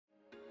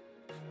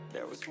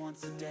was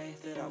once a day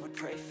that I would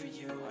pray for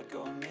you. I'd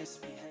go and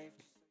misbehave.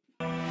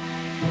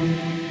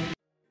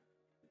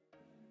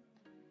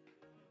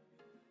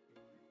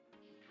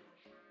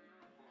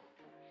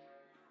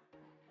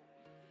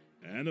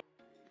 And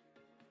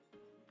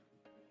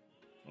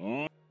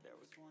oh, There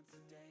was once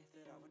a day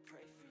that I would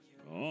pray for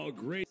you. oh,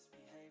 great.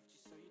 Misbehave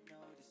just so you'd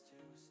notice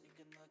too.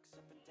 Sneaking looks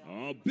up and down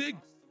Oh, from big.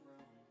 across the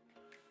room.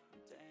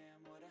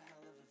 Damn, what a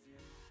hell of a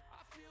view.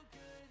 I feel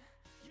good.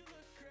 You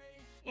look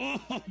great.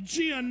 Oh,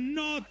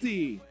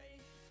 Giannotti.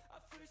 A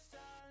first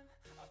time,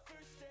 a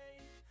first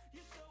date.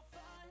 You're so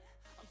fine.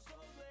 I'm so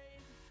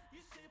late. You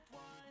sip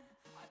wine.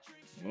 I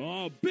drink straight.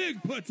 Oh,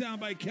 big put down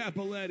by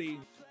Capoletti.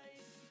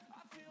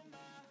 I feel my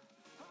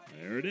heart.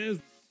 There it is.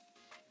 So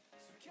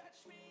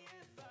catch me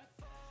if I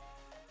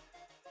fall.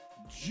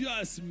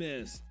 Just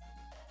missed.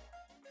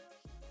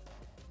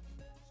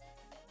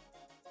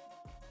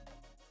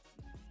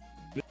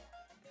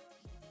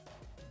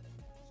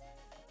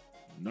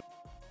 No.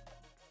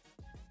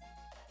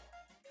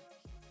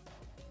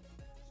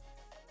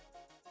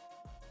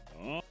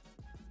 Oh.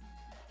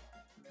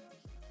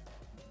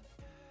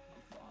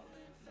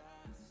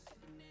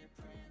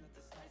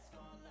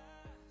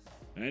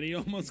 And he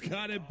almost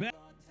got it back.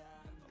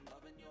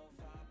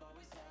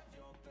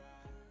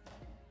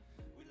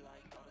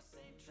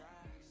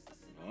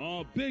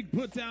 Oh, big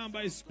put down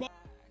by Spot.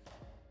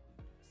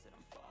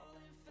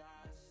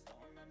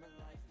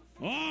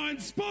 Oh, and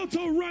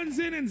Spoto runs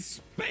in and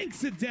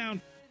spanks it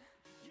down.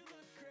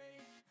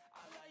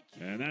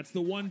 And that's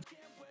the one.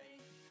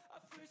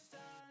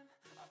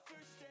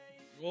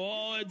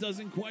 Oh, it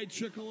doesn't quite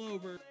trickle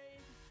over.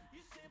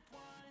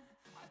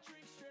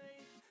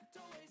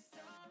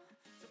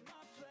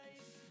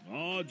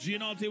 Oh,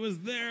 Giannotti was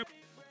there.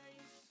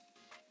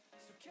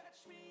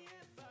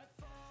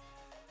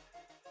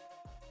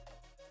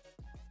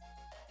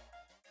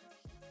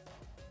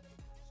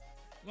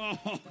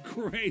 Oh,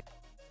 great.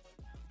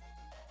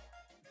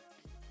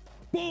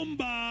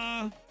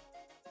 Bomba.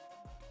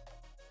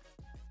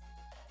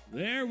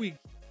 There we go.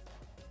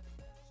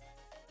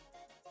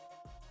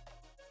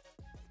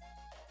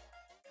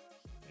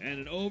 And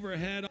an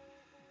overhead.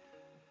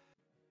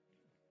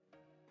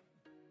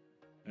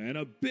 And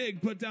a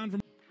big put down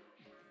from.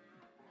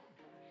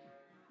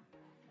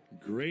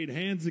 Great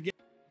hands again.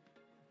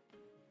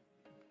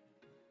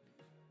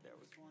 There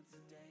was once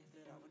a day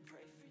that I would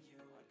pray for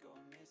you. I'd go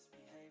and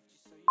misbehave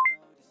just so you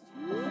noticed.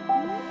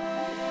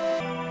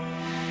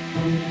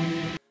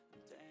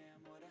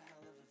 Damn, what a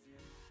hell of a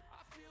view.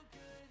 I feel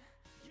good.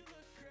 You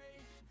look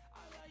great.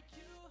 I like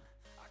you.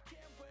 I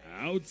can't wait.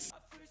 Outs. A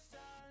first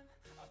time,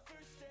 a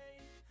first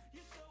date.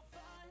 You're so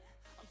fine.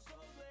 I'm so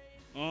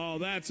late. Oh,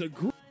 that's a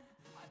great.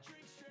 I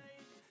drink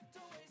straight.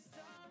 Don't waste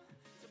time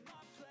to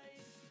my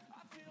place.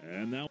 I feel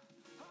And now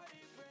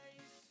hearty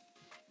race.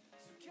 So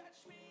catch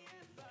me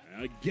if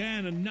I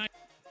again a nice.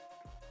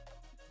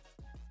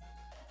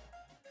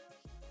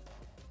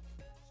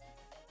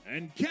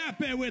 And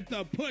Cape with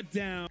the put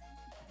down.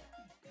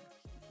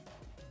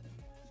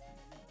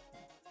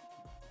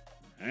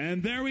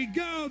 And there we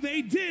go.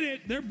 They did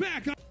it. They're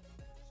back up.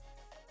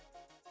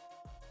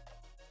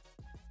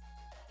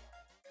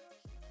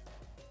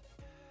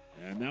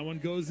 And that one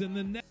goes in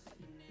the net.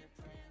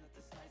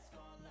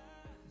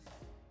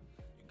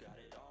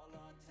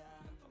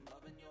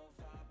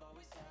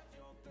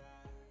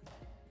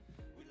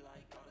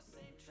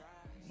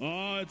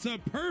 Oh, it's a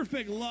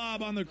perfect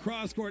lob on the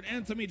cross court.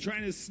 Anthony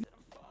trying to snap.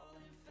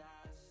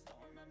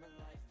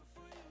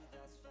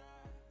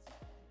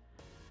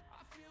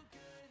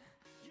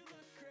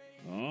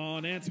 Oh,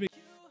 and Anthony.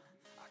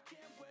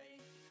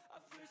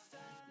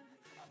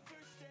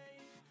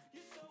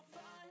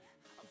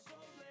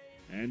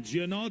 And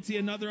Giannotti,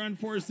 another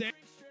unforced error.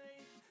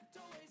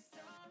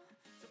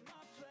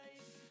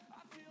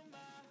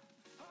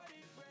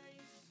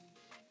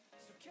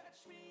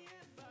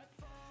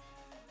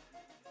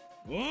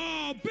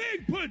 Oh,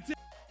 big put down.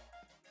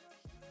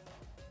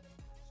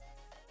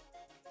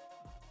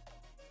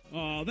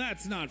 Oh,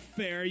 that's not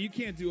fair. You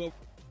can't do a.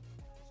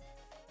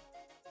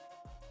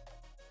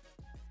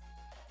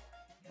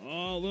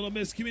 Oh, a little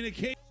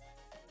miscommunication.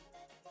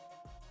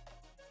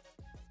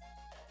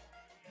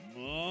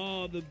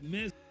 Oh, the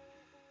miss.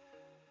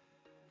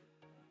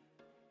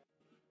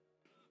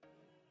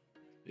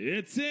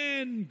 It's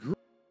in.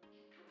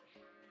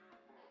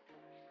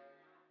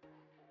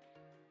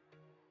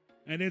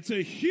 And it's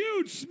a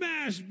huge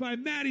smash by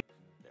Matty.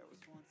 There was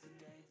once a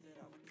day that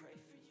I would pray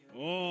for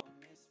you. Oh.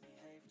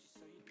 Misbehave just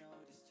so you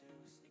notice too.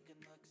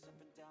 Sneaking looks up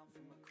and down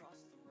from across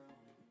the room.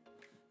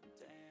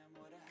 Damn,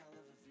 what a hell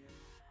of a view.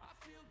 I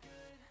feel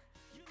good.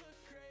 You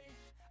look great.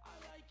 I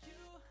like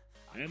you.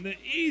 And the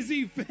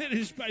easy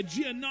finish by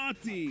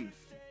Giannotti.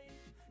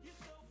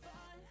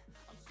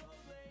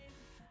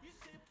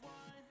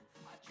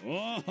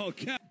 Oh,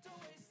 okay.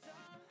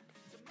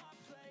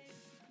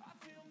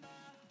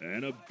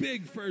 And a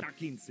big first.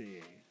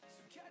 15.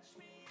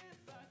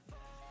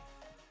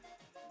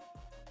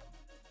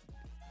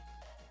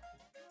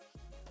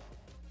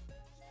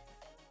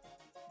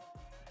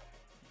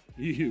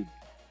 You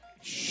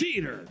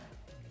cheater.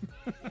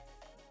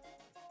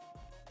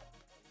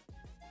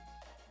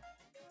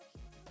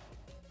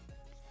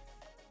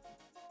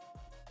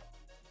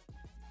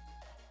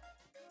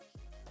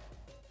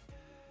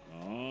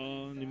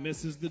 Oh, and he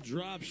misses the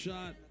drop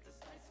shot.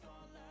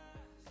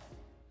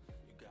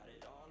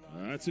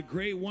 That's a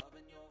great one.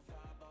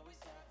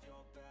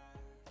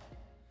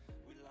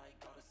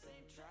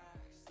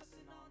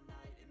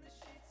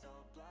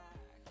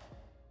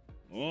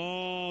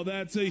 Oh,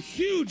 that's a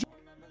huge.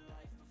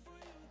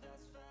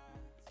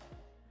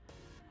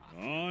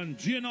 Oh, and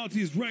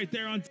Gianotti's right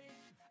there on.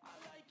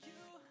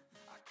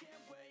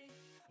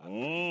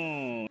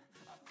 Oh.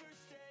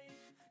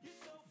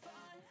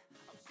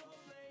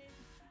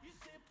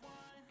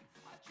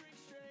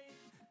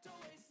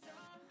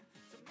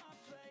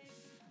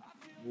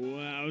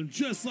 Wow,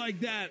 just like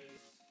that.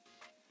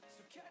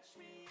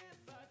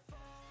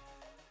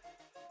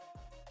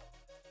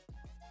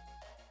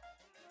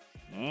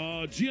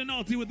 Oh,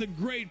 Gianotti with a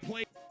great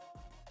play.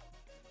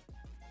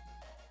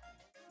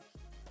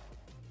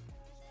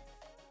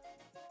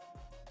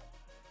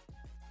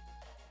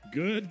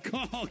 Good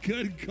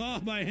call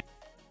by him.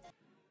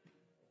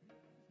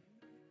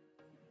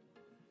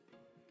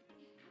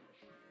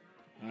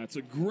 That's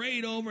a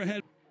great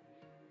overhead.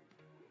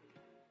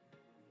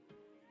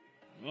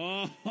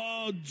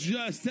 Oh,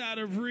 just out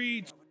of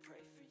reach.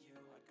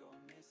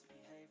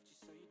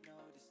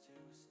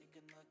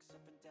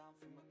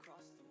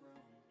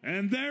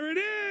 And there it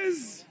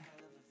is.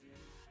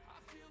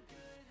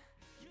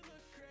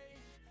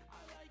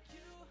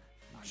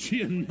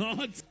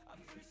 Gianotti.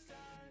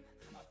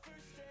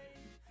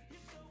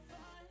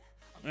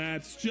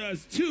 That's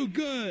just too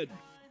good.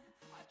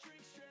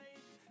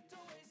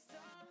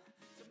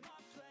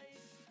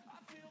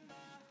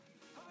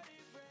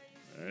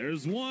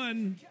 There's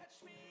one.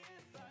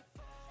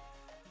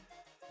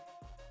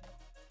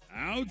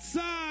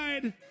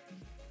 Outside.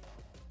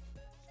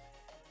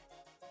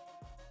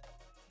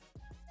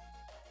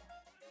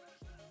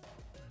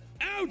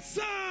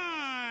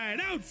 Outside.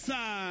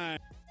 Outside.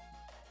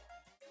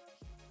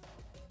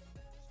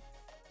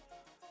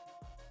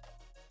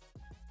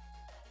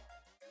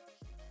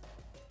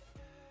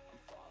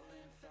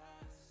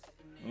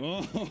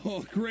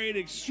 Oh, great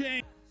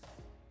exchange.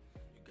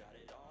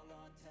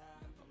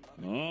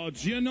 Oh,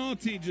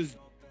 Gianotti just.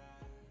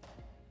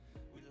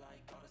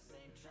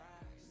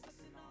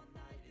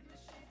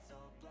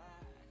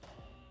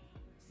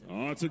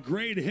 Oh, it's a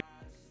great hit.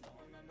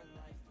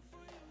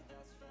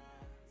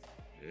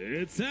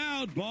 It's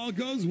out. Ball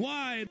goes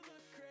wide.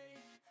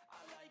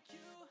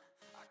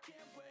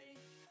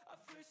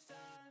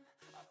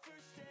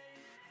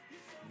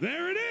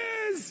 There it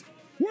is.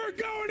 We're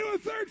going to a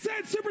third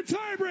set super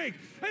tiebreak.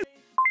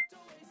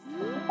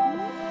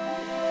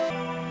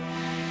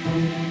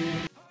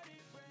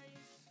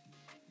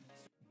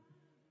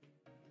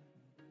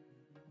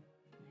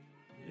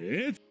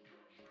 It's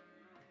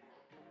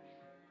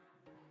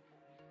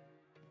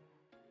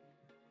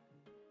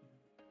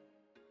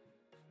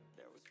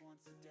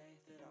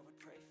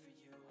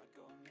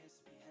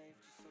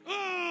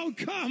oh,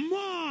 come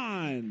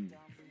on.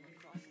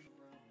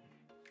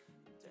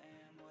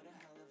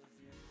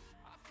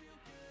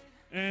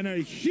 And a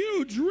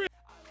huge rip.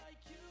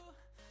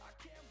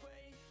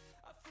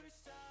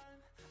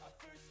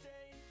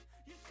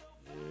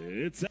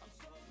 It's out.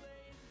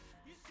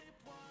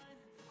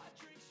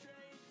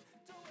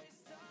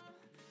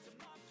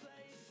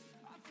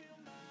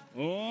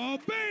 Oh,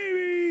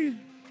 baby.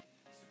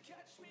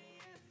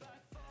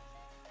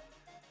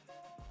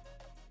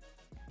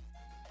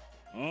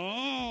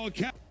 Oh,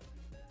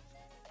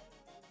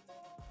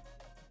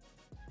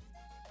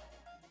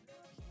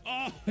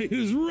 oh, he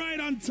was right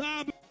on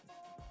top.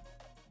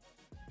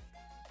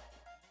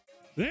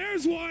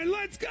 There's one.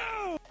 Let's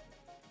go.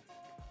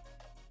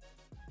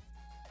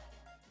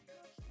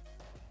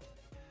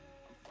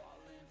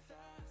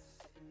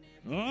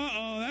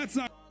 Uh-oh, that's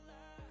not.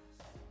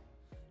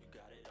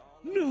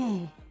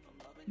 No.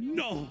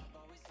 No.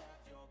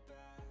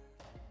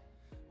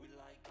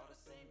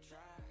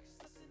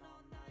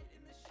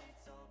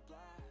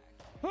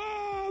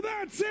 Oh,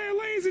 that's it,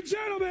 ladies and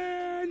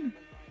gentlemen.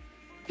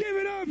 Give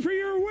it up for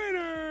your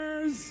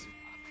winners.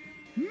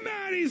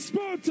 Maddie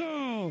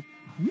Spoto,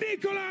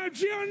 Nicola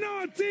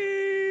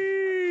Gianotti.